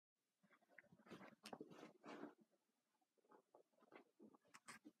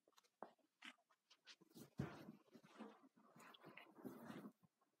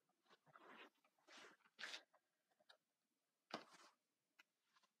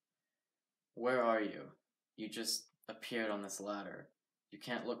Where are you? You just appeared on this ladder. You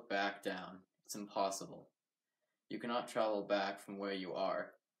can't look back down. It's impossible. You cannot travel back from where you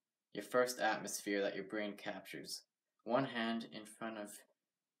are. Your first atmosphere that your brain captures. One hand in front of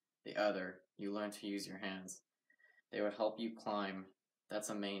the other, you learn to use your hands. They would help you climb.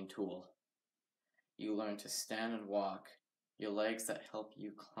 That's a main tool. You learn to stand and walk. Your legs that help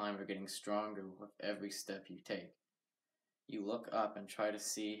you climb are getting stronger with every step you take. You look up and try to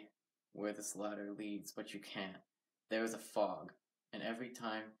see where this ladder leads, but you can't. There is a fog, and every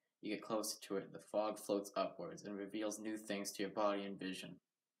time you get closer to it, the fog floats upwards and reveals new things to your body and vision.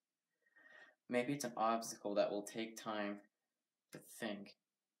 Maybe it's an obstacle that will take time to think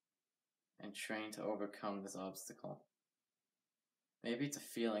and train to overcome this obstacle. Maybe it's a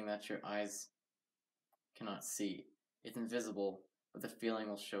feeling that your eyes cannot see. It's invisible, but the feeling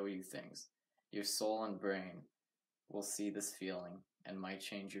will show you things. Your soul and brain will see this feeling and might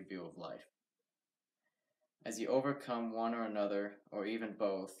change your view of life. As you overcome one or another, or even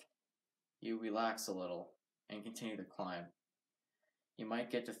both, you relax a little and continue to climb. You might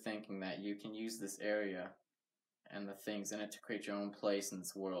get to thinking that you can use this area and the things in it to create your own place in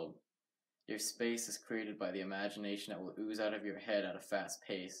this world. Your space is created by the imagination that will ooze out of your head at a fast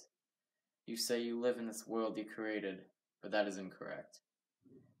pace. You say you live in this world you created, but that is incorrect.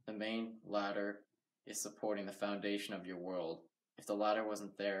 The main ladder is supporting the foundation of your world. If the ladder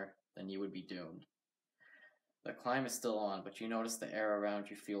wasn't there, then you would be doomed. The climb is still on, but you notice the air around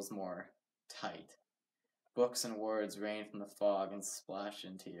you feels more tight. Books and words rain from the fog and splash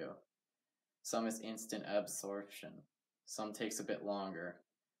into you. Some is instant absorption. Some takes a bit longer,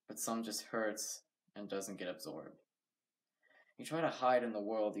 but some just hurts and doesn't get absorbed. You try to hide in the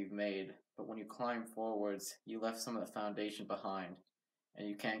world you've made, but when you climb forwards, you left some of the foundation behind, and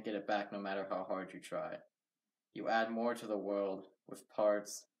you can't get it back no matter how hard you try. You add more to the world with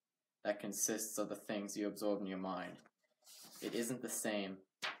parts that consists of the things you absorb in your mind. It isn't the same,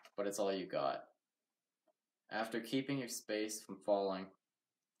 but it's all you got. After keeping your space from falling,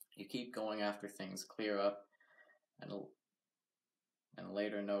 you keep going after things clear up and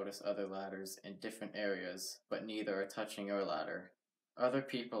later notice other ladders in different areas, but neither are touching your ladder. Other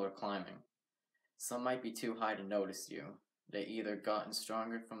people are climbing. Some might be too high to notice you. They either gotten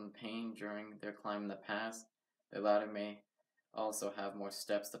stronger from pain during their climb in the past, their ladder may also have more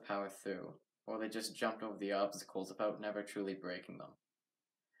steps to power through, or they just jumped over the obstacles without never truly breaking them.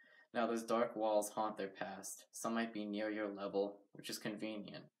 Now those dark walls haunt their past. Some might be near your level, which is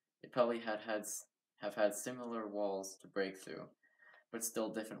convenient. They probably have had similar walls to break through, but still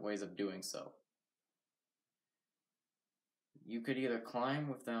different ways of doing so. You could either climb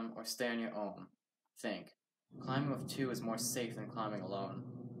with them or stay on your own. Think. Climbing with two is more safe than climbing alone.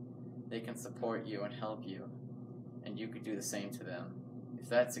 They can support you and help you, and you could do the same to them. If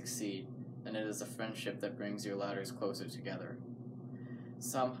that succeeds, then it is a friendship that brings your ladders closer together.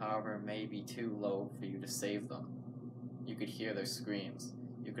 Some, however, may be too low for you to save them. You could hear their screams.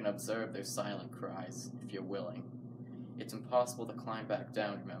 You can observe their silent cries, if you're willing. It's impossible to climb back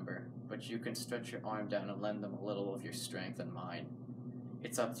down, remember, but you can stretch your arm down and lend them a little of your strength and mind.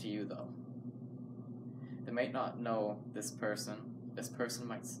 It's up to you, though. They might not know this person. This person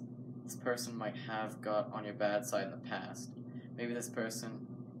might have got on your bad side in the past. Maybe this person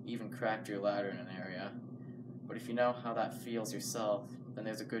even cracked your ladder in an area. But if you know how that feels yourself, then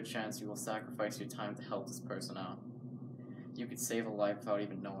there's a good chance you will sacrifice your time to help this person out. You could save a life without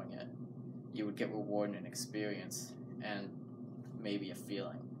even knowing it. You would get rewarded in experience, and maybe a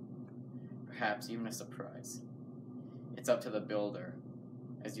feeling. Perhaps even a surprise. It's up to the builder.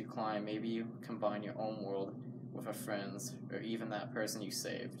 As you climb, maybe you combine your own world with a friend's, or even that person you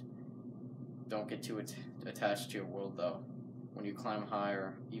saved. Don't get too attached to your world, though. When you climb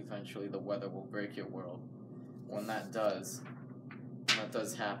higher, eventually the weather will break your world. When that does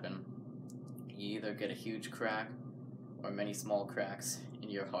happen, you either get a huge crack or many small cracks in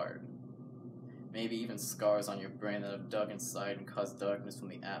your heart. Maybe even scars on your brain that have dug inside and caused darkness from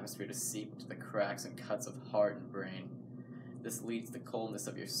the atmosphere to seep into the cracks and cuts of heart and brain. This leads to coldness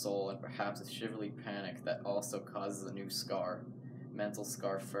of your soul and perhaps a shivery panic that also causes a new scar. Mental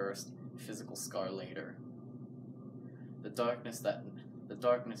scar first, physical scar later. The darkness that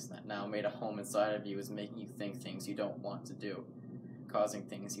now made a home inside of you is making you think things you don't want to do, causing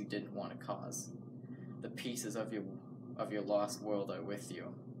things you didn't want to cause. The pieces of your lost world are with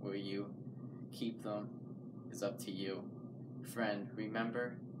you. Will you keep them is up to you. Friend,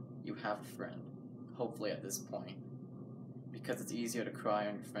 remember, you have a friend, hopefully at this point, because it's easier to cry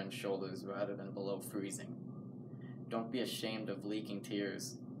on your friend's shoulders rather than below freezing. Don't be ashamed of leaking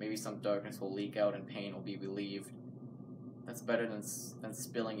tears. Maybe some darkness will leak out and pain will be relieved. That's better than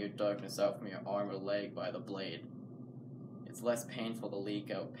spilling your darkness out from your arm or leg by the blade. It's less painful to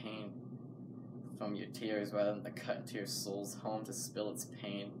leak out pain from your tears rather than to cut into your soul's home to spill its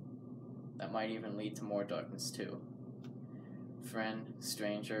pain. That might even lead to more darkness too. Friend,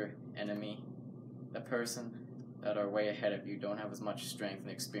 stranger, enemy, the person that are way ahead of you don't have as much strength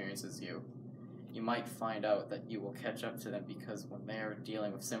and experience as you. You might find out that you will catch up to them because when they are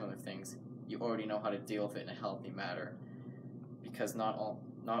dealing with similar things, you already know how to deal with it in a healthy manner. Because not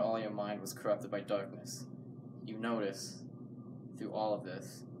all your mind was corrupted by darkness. You notice, through all of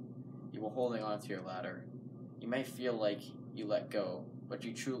this, you were holding on to your ladder. You may feel like you let go, but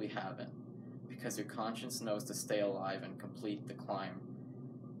you truly haven't, because your conscience knows to stay alive and complete the climb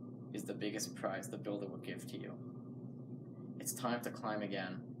is the biggest prize the builder will give to you. It's time to climb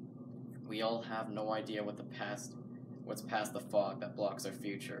again. We all have no idea what's past the fog that blocks our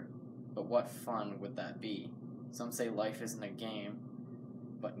future, but what fun would that be? Some say life isn't a game,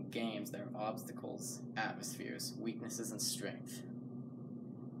 but in games there are obstacles, atmospheres, weaknesses, and strength.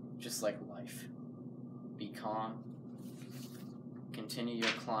 Just like life. Be calm. Continue your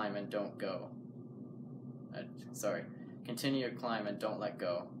climb and don't go. Continue your climb and don't let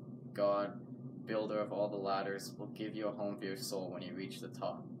go. God, builder of all the ladders, will give you a home for your soul when you reach the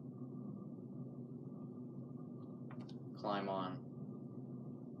top. Climb on.